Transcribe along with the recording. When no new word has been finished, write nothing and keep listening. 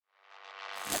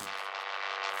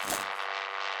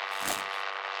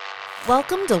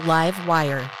Welcome to Live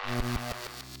Wire,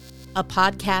 a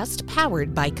podcast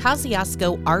powered by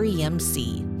Kosciuszko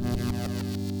REMC.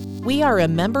 We are a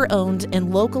member-owned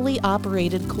and locally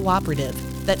operated cooperative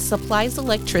that supplies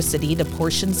electricity to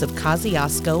portions of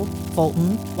Kosciuszko,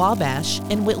 Fulton, Wabash,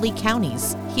 and Whitley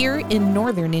counties here in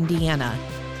northern Indiana.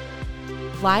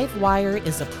 Live Wire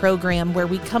is a program where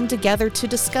we come together to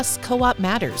discuss co-op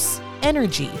matters,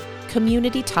 energy,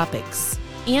 community topics,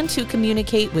 and to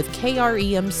communicate with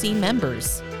KREMC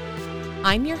members.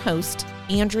 I'm your host,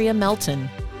 Andrea Melton.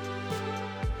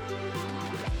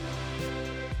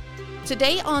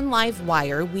 Today on Live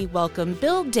Wire, we welcome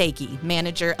Bill Doege,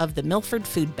 manager of the Milford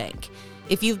Food Bank.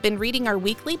 If you've been reading our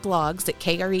weekly blogs at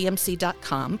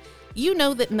kremc.com, you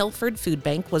know that Milford Food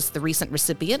Bank was the recent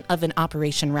recipient of an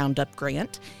Operation Roundup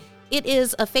grant. It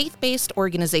is a faith-based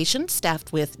organization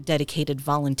staffed with dedicated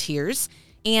volunteers,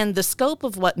 and the scope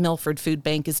of what Milford Food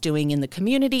Bank is doing in the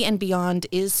community and beyond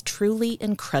is truly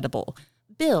incredible.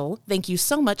 Bill, thank you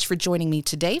so much for joining me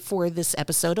today for this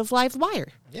episode of Live Wire.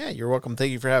 Yeah, you're welcome.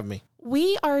 Thank you for having me.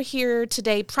 We are here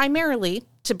today primarily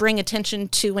to bring attention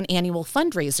to an annual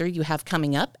fundraiser you have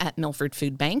coming up at Milford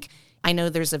Food Bank. I know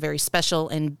there's a very special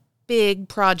and big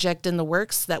project in the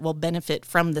works that will benefit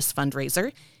from this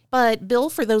fundraiser. But Bill,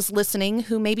 for those listening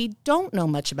who maybe don't know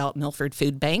much about Milford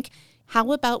Food Bank,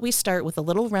 how about we start with a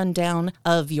little rundown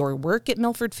of your work at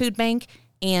Milford Food Bank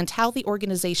and how the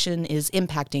organization is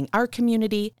impacting our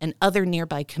community and other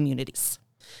nearby communities?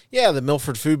 Yeah, the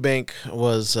Milford Food Bank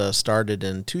was started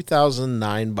in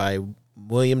 2009 by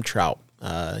William Trout.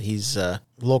 He's a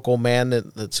local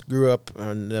man that's grew up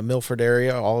in the Milford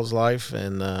area all his life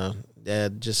and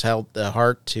just held the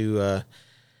heart to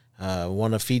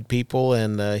want to feed people.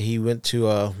 And he went to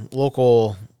a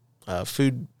local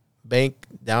food bank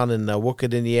down in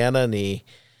Wookett, Indiana, and he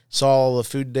saw all the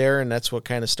food there, and that's what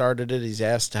kind of started it. He's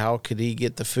asked how could he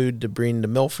get the food to bring to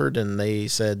Milford, and they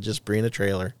said just bring a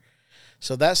trailer.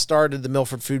 So that started the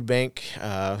Milford Food Bank.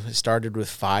 It started with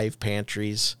 5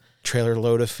 pantries, trailer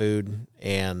load of food,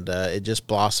 and it just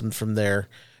blossomed from there.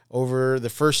 Over the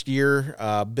first year,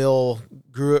 Bill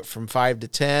grew it from 5 to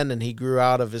 10, and he grew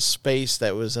out of his space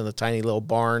that was in a tiny little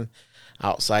barn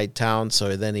outside town.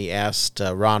 So then he asked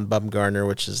Ron Bumgarner,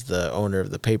 which is the owner of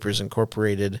the Papers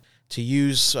Incorporated, to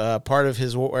use part of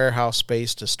his warehouse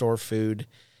space to store food.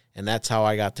 And that's how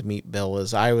I got to meet Bill,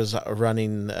 as I was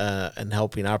running and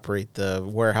helping operate the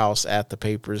warehouse at the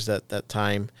Papers at that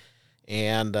time.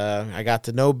 And I got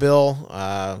to know Bill.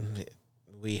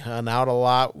 We hung out a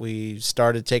lot. We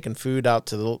started taking food out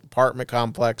to the apartment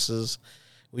complexes.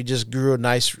 We just grew a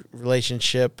nice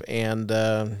relationship, and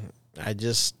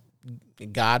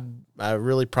God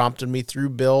really prompted me through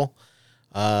Bill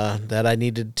that I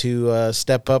needed to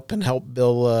step up and help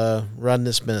Bill run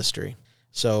this ministry.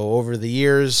 So over the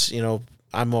years,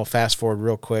 I'm going to fast forward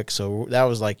real quick. So that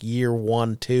was like year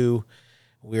 1, 2.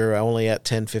 We were only at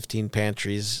 10, 15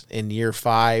 pantries. In year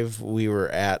 5, we were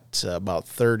at about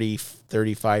 30,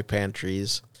 35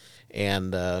 pantries.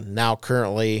 And now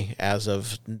currently, as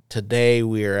of today,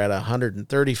 we are at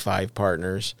 135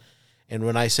 partners. And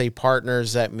when I say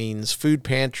partners, that means food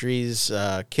pantries,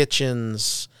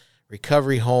 kitchens,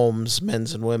 recovery homes,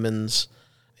 men's and women's,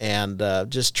 and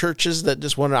just churches that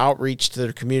just want to outreach to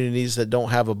their communities that don't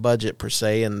have a budget per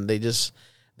se, and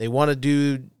they want to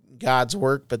do God's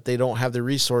work, but they don't have the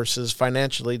resources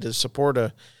financially to support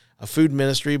a food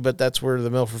ministry. But that's where the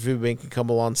Milford Food Bank can come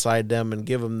alongside them and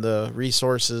give them the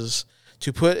resources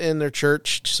to put in their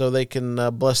church so they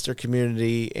can bless their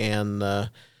community. And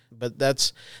but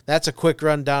that's a quick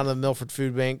rundown of the Milford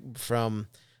Food Bank from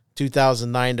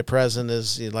 2009 to present.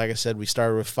 Is, like I said, we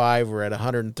started with 5. We're at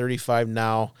 135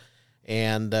 now,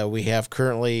 and we have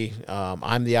currently.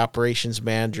 I'm the operations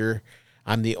manager.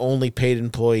 I'm the only paid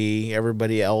employee.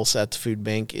 Everybody else at the food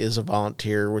bank is a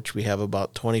volunteer, which we have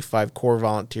about 25 core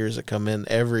volunteers that come in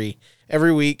every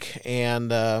week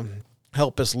and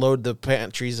help us load the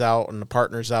pantries out and the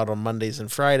partners out on Mondays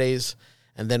and Fridays.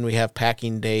 And then we have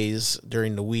packing days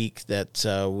during the week that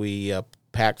we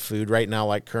pack food. Right now,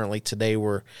 like currently today,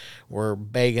 we're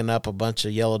bagging up a bunch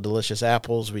of Yellow Delicious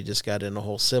apples. We just got in a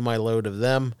whole semi-load of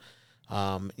them.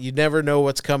 You never know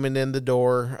what's coming in the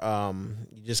door.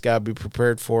 You just got to be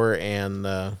prepared for it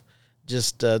and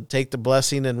just take the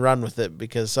blessing and run with it,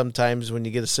 because sometimes when you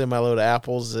get a semi-load of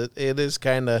apples, it is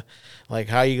kind of like,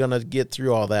 how are you going to get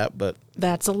through all that? But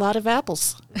that's a lot of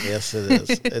apples. Yes, it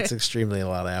is. It's extremely a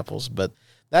lot of apples. But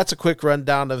that's a quick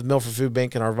rundown of Milford Food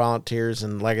Bank and our volunteers.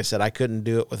 And like I said, I couldn't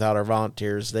do it without our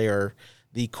volunteers. They are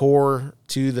the core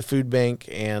to the food bank,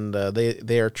 and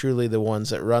they are truly the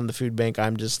ones that run the food bank.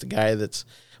 I'm just the guy that's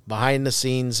behind the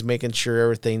scenes, making sure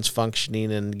everything's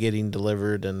functioning and getting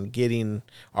delivered and getting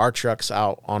our trucks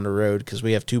out on the road, because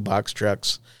we have 2 box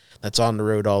trucks that's on the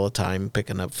road all the time,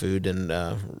 picking up food and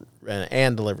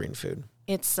delivering food.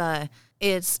 It's an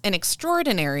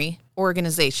extraordinary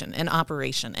organization and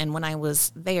operation. And when I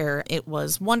was there, it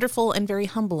was wonderful and very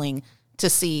humbling to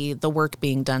see the work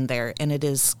being done there. And it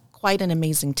is quite an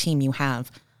amazing team you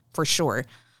have, for sure.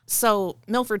 So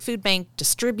Milford Food Bank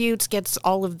distributes, gets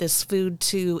all of this food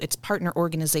to its partner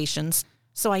organizations.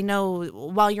 So I know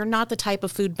while you're not the type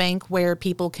of food bank where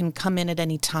people can come in at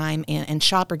any time and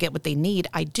shop or get what they need,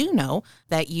 I do know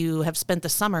that you have spent the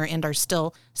summer and are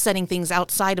still setting things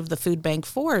outside of the food bank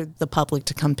for the public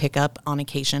to come pick up on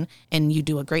occasion. And you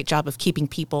do a great job of keeping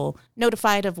people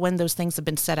notified of when those things have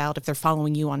been set out if they're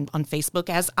following you on Facebook,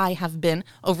 as I have been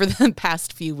over the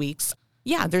past few weeks.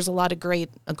 Yeah, there's a lot of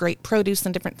great produce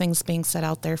and different things being set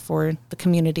out there for the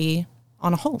community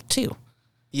on a whole, too.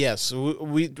 Yes,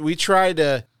 we try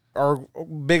to, our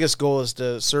biggest goal is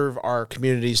to serve our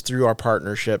communities through our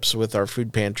partnerships with our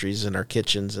food pantries and our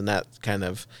kitchens and that kind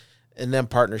of, and then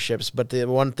partnerships. But the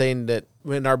one thing that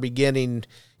in our beginning,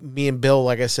 me and Bill,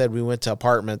 like I said, we went to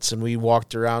apartments and we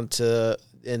walked around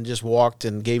and just walked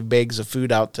and gave bags of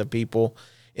food out to people,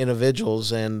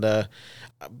 individuals, and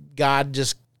God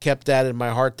just kept that in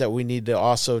my heart that we need to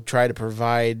also try to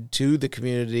provide to the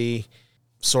community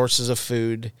sources of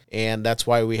food. And that's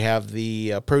why we have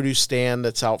the produce stand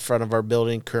that's out front of our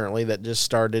building currently that just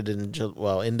started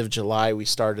end of July. We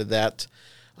started that.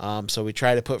 So we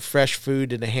try to put fresh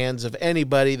food in the hands of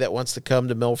anybody that wants to come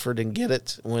to Milford and get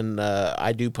it when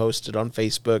I do post it on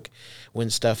Facebook when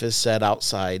stuff is set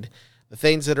outside. The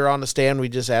things that are on the stand, we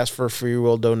just ask for a free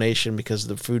will donation because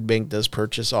the food bank does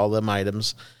purchase all them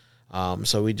items.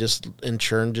 So we just, in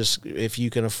turn, just if you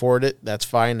can afford it, that's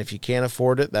fine. If you can't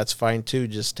afford it, that's fine too.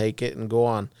 Just take it and go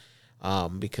on,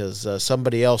 because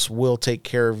somebody else will take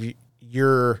care of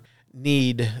your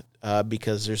need,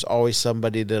 because there's always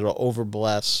somebody that'll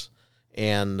overbless,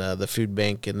 and the food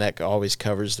bank, and that always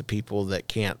covers the people that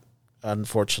can't,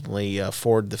 unfortunately,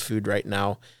 afford the food right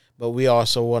now. But we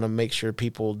also want to make sure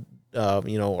people,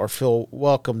 or feel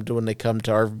welcomed when they come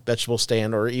to our vegetable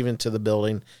stand or even to the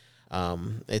building.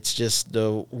 It's just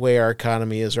the way our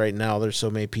economy is right now. There's so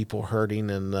many people hurting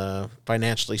and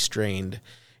financially strained,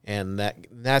 and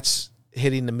that's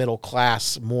hitting the middle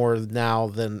class more now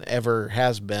than ever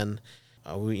has been.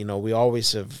 We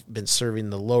always have been serving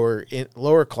the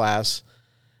lower class,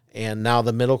 and now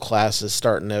the middle class is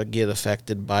starting to get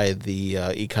affected by the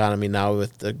economy now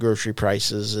with the grocery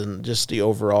prices and just the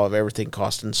overall of everything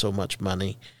costing so much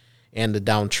money. And the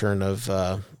downturn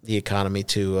of the economy,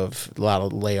 too, of a lot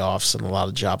of layoffs and a lot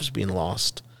of jobs being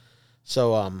lost.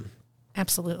 So,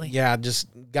 absolutely. Yeah, just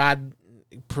God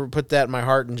put that in my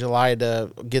heart in July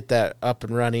to get that up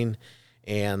and running.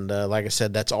 And like I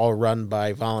said, that's all run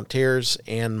by volunteers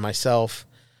and myself.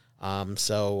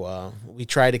 So we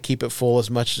try to keep it full as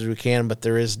much as we can, but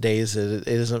there is days that it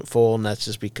isn't full, and that's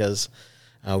just because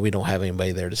we don't have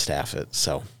anybody there to staff it.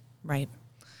 So right.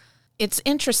 It's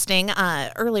interesting.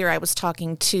 Earlier, I was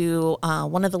talking to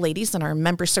one of the ladies on our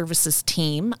member services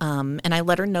team, and I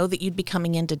let her know that you'd be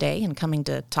coming in today and coming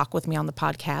to talk with me on the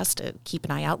podcast. Keep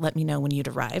an eye out. Let me know when you'd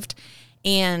arrived.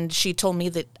 And she told me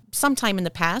that sometime in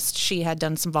the past, she had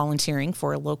done some volunteering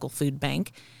for a local food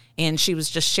bank, and she was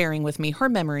just sharing with me her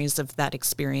memories of that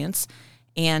experience,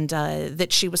 and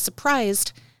that she was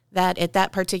surprised that at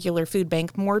that particular food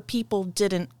bank, more people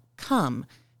didn't come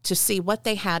to see what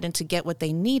they had and to get what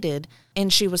they needed.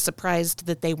 And she was surprised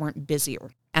that they weren't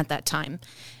busier at that time.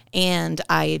 And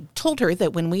I told her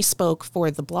that when we spoke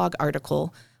for the blog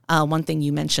article, one thing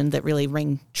you mentioned that really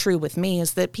rang true with me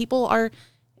is that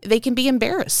they can be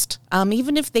embarrassed.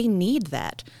 Even if they need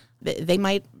that, they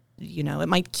might, it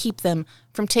might keep them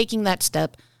from taking that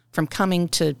step, from coming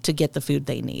to get the food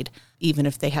they need, even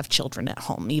if they have children at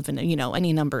home, even,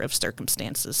 any number of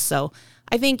circumstances. So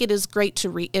I think it is great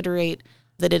to reiterate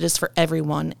that it is for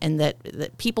everyone, and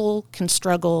that people can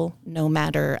struggle no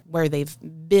matter where they've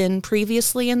been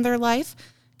previously in their life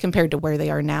compared to where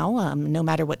they are now, no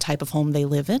matter what type of home they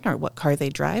live in or what car they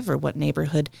drive or what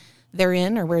neighborhood they're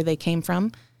in or where they came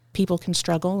from. People can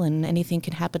struggle, and anything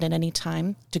can happen at any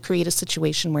time to create a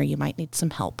situation where you might need some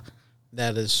help.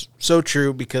 That is so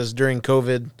true, because during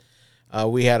COVID,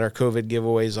 we had our COVID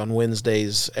giveaways on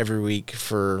Wednesdays every week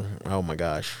for,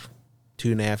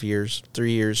 2.5 years,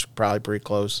 3 years, probably pretty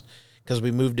close, because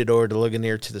we moved it over to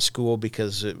Ligonier to the school,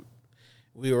 because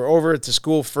we were over at the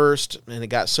school first, and it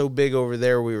got so big over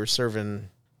there, we were serving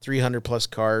 300 plus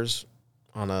cars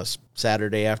on a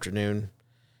Saturday afternoon.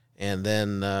 And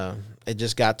then it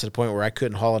just got to the point where I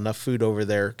couldn't haul enough food over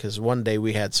there because one day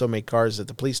we had so many cars that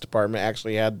the police department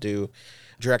actually had to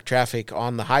direct traffic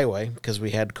on the highway because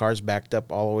we had cars backed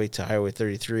up all the way to Highway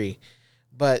 33.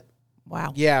 But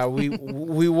wow, yeah, we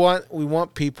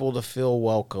want people to feel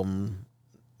welcome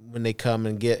when they come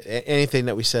and get anything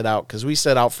that we set out, because we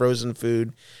set out frozen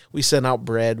food, we sent out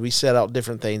bread, we set out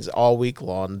different things all week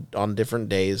long on different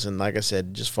days. And like I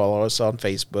said, just follow us on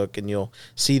Facebook and you'll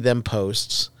see them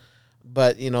posts.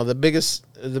 But the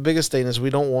biggest thing is we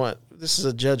don't want, this is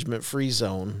a judgment free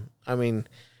zone. I mean,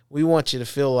 we want you to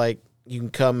feel like you can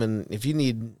come, and if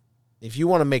you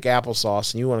want to make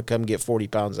applesauce and you want to come get 40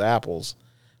 pounds of apples,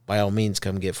 by all means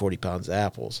come get 40 pounds of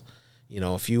apples.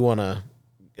 If you want to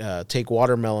take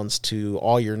watermelons to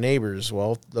all your neighbors,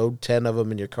 well, load 10 of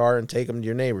them in your car and take them to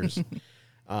your neighbors.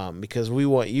 Because we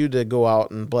want you to go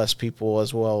out and bless people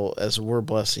as well as we're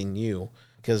blessing you.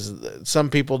 Because some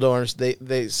people don't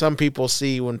understand. Some people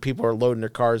see when people are loading their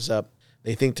cars up,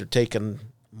 they think they're taking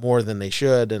more than they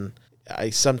should. And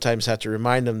I sometimes have to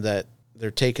remind them that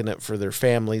they're taking it for their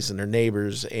families and their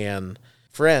neighbors and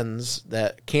friends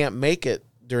that can't make it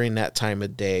during that time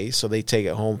of day, so they take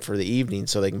it home for the evening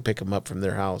so they can pick them up from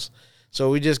their house. So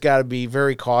we just got to be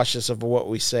very cautious of what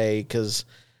we say, because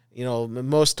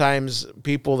most times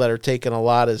people that are taking a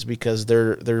lot is because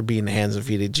they're being the hands and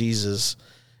feet of Jesus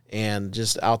and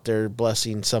just out there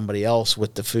blessing somebody else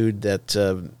with the food that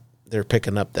they're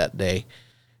picking up that day.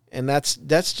 And that's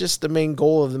just the main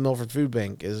goal of the Milford Food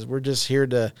Bank, is we're just here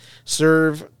to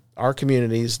serve our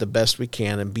communities the best we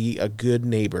can and be a good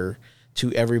neighbor to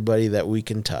everybody that we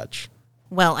can touch.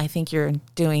 Well, I think you're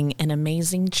doing an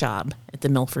amazing job at the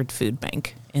Milford Food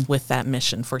Bank and with that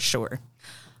mission for sure.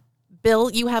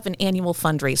 Bill, you have an annual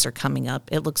fundraiser coming up.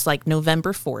 It looks like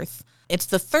November 4th. It's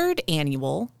the third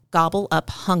annual Gobble Up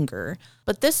Hunger,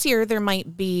 but this year there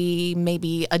might be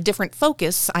maybe a different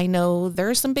focus. I know there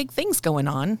are some big things going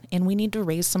on, and we need to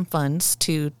raise some funds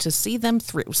to see them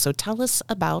through. So tell us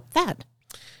about that.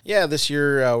 Yeah, this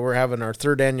year we're having our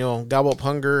third annual Gobble Up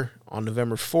Hunger on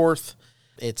November 4th.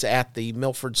 It's at the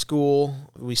Milford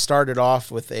School. We started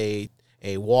off with a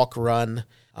walk run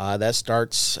that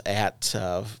starts at,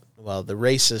 the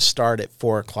races start at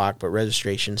 4 o'clock, but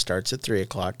registration starts at 3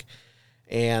 o'clock.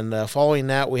 And following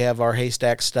that, we have our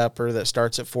haystack stepper that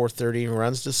starts at 4:30 and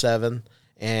runs to 7.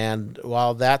 And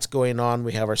while that's going on,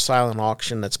 we have our silent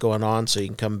auction that's going on, so you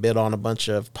can come bid on a bunch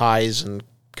of pies and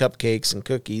cupcakes and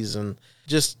cookies and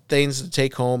just things to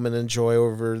take home and enjoy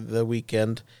over the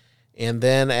weekend. And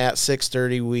then at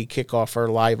 6:30, we kick off our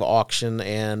live auction,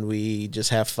 and we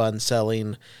just have fun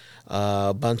selling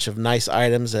a bunch of nice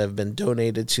items that have been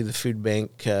donated to the food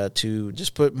bank to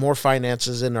just put more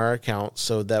finances in our account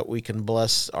so that we can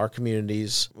bless our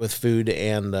communities with food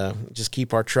and just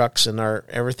keep our trucks and our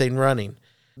everything running.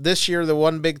 This year, the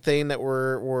one big thing that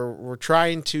we're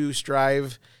trying to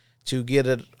strive to get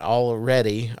it all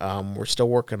ready. We're still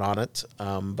working on it,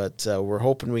 but we're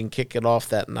hoping we can kick it off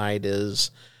that night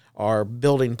is our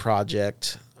building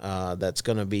project. That's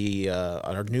going to be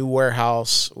our new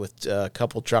warehouse with a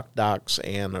couple truck docks,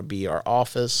 and it'll be our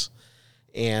office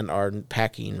and our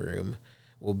packing room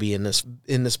will be in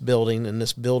this building. And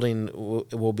this building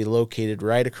will be located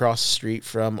right across the street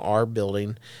from our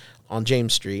building on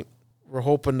James Street. We're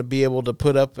hoping to be able to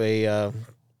put up a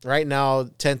right now,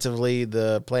 tentatively,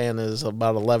 the plan is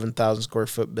about 11,000 square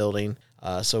foot building,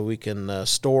 so we can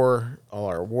store all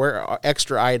our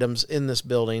extra items in this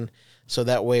building. So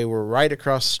that way we're right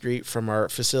across the street from our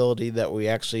facility that we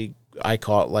actually, I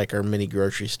call it like our mini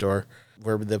grocery store,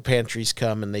 where the pantries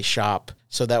come and they shop.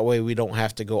 So that way we don't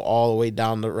have to go all the way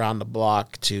around the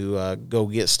block to go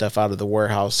get stuff out of the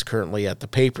warehouse currently at the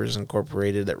Papers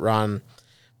Incorporated that Ron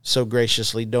so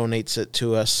graciously donates it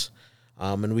to us.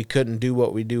 And we couldn't do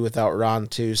what we do without Ron,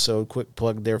 too. So quick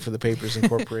plug there for the Papers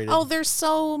Incorporated. Oh, there's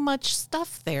so much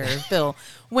stuff there, Bill.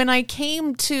 When I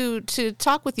came to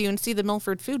talk with you and see the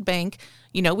Milford Food Bank,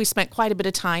 we spent quite a bit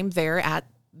of time there at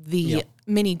the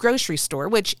mini grocery store,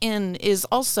 which is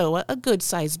also a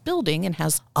good-sized building and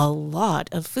has a lot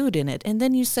of food in it. And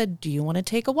then you said, do you want to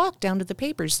take a walk down to the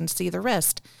Papers and see the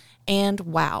rest? And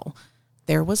wow,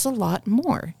 there was a lot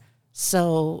more.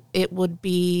 So it would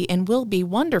be and will be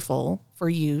wonderful for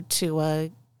you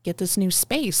to get this new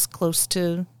space close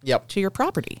to your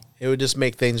property. It would just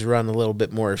make things run a little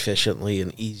bit more efficiently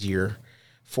and easier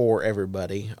for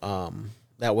everybody.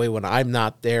 That way when I'm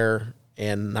not there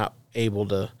and not able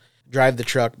to drive the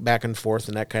truck back and forth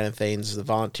and that kind of things, the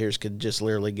volunteers could just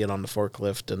literally get on the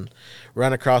forklift and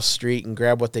run across the street and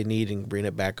grab what they need and bring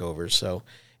it back over. So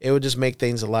it would just make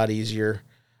things a lot easier.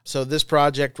 So this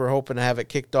project, we're hoping to have it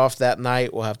kicked off that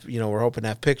night. We'll have, we're hoping to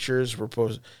have pictures.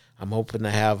 I'm hoping to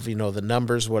have, the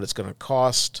numbers, what it's going to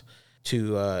cost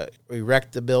to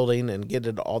erect the building and get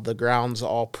all the grounds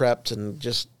all prepped and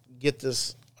just get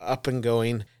this up and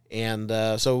going. And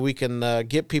so we can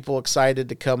get people excited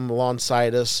to come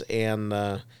alongside us and,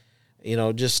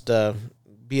 just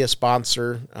be a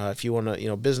sponsor. If you want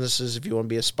to, businesses, if you want to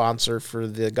be a sponsor for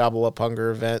the Gobble Up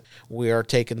Hunger event, we are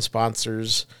taking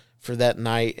sponsors for that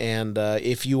night. And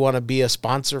if you want to be a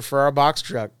sponsor for our box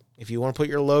truck, if you want to put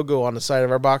your logo on the side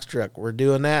of our box truck, we're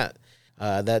doing that.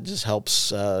 That just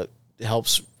helps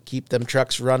keep them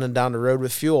trucks running down the road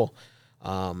with fuel.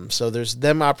 So there's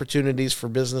them opportunities for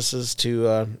businesses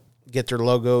to get their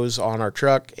logos on our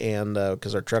truck, and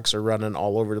because our trucks are running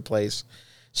all over the place,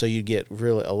 so you get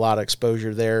really a lot of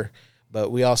exposure there.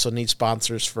 But we also need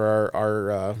sponsors for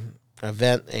our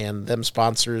event, and them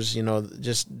sponsors,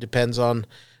 just depends on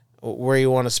where you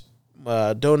want to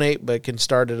donate, but it can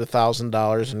start at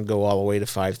 $1,000 and go all the way to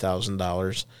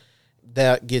 $5,000.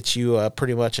 That gets you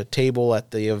pretty much a table at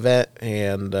the event,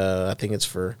 and I think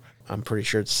I'm pretty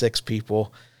sure it's 6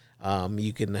 people.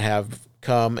 You can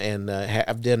come and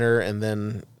have dinner and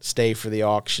then stay for the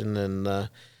auction and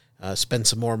spend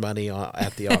some more money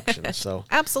at the auction. So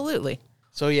Absolutely.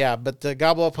 So yeah, but the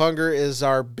Gobble Up Hunger is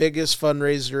our biggest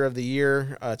fundraiser of the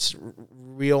year.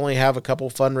 We only have a couple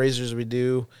fundraisers we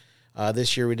do.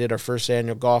 This year we did our first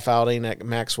annual golf outing at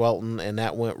Max Welton, and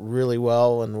that went really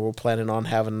well, and we're planning on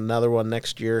having another one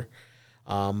next year.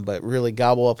 But really,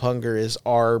 Gobble Up Hunger is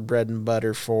our bread and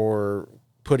butter for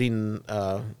putting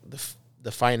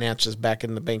the finances back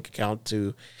in the bank account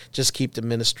to just keep the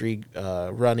ministry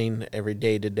running every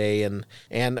day to day.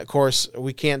 And of course,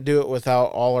 we can't do it without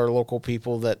all our local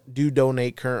people that do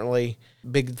donate currently.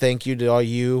 Big thank you to all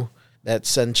you that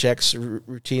send checks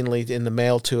routinely in the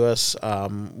mail to us.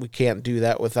 We can't do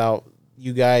that without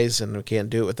you guys, and we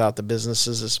can't do it without the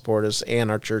businesses that support us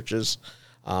and our churches.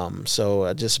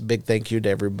 So just a big thank you to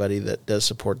everybody that does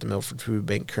support the Milford Food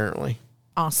Bank currently.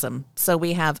 Awesome. So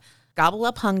we have Gobble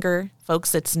Up Hunger.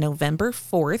 Folks, it's November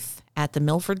 4th at the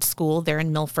Milford School there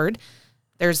in Milford.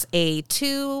 There's a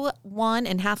 2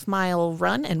 1.5 mile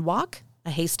run and walk,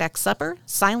 a haystack supper,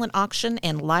 silent auction,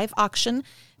 and live auction.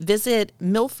 Visit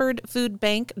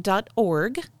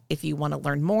milfordfoodbank.org if you want to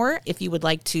learn more. If you would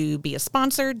like to be a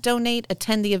sponsor, donate,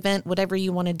 attend the event, whatever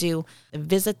you want to do,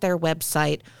 visit their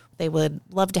website. They would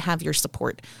love to have your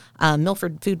support.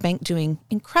 Milford Food Bank doing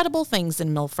incredible things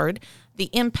in Milford. The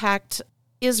impact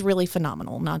is really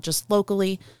phenomenal, not just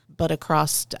locally, but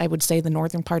across, I would say, the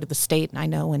northern part of the state. And I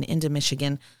know into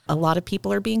Michigan, a lot of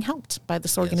people are being helped by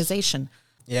this organization.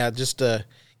 Yeah, just to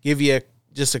give you a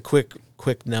quick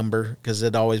number, because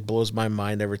it always blows my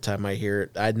mind every time I hear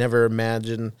it. I'd never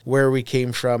imagined where we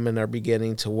came from in our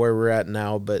beginning to where we're at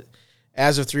now. But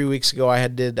as of 3 weeks ago, I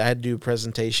had to do a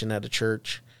presentation at a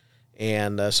church,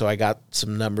 and so I got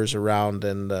some numbers around.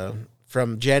 And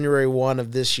from January 1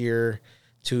 of this year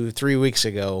to 3 weeks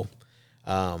ago,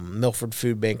 Milford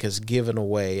Food Bank has given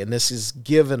away, and this is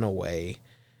given away,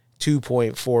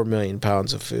 2.4 million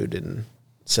pounds of food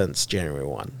since January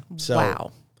 1. So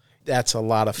wow. That's a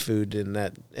lot of food, and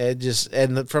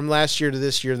and from last year to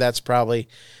this year, that's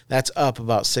up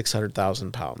about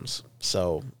 600,000 pounds.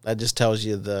 So that just tells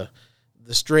you the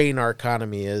strain our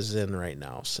economy is in right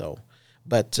now. So,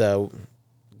 but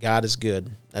God is good.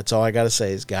 That's all I got to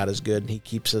say is God is good, and He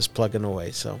keeps us plugging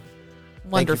away. So,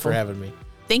 wonderful. Thank you for having me.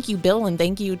 Thank you, Bill, and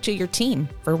thank you to your team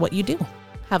for what you do.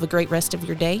 Have a great rest of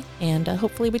your day, and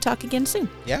hopefully we talk again soon.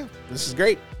 Yeah, this is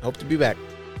great. Hope to be back.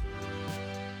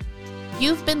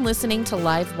 You've been listening to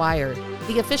Live Wire,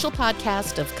 the official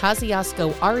podcast of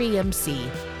Kosciuszko REMC.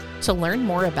 To learn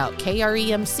more about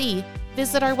KREMC,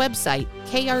 visit our website,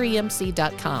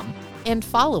 kremc.com, and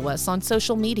follow us on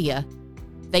social media.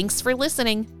 Thanks for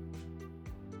listening.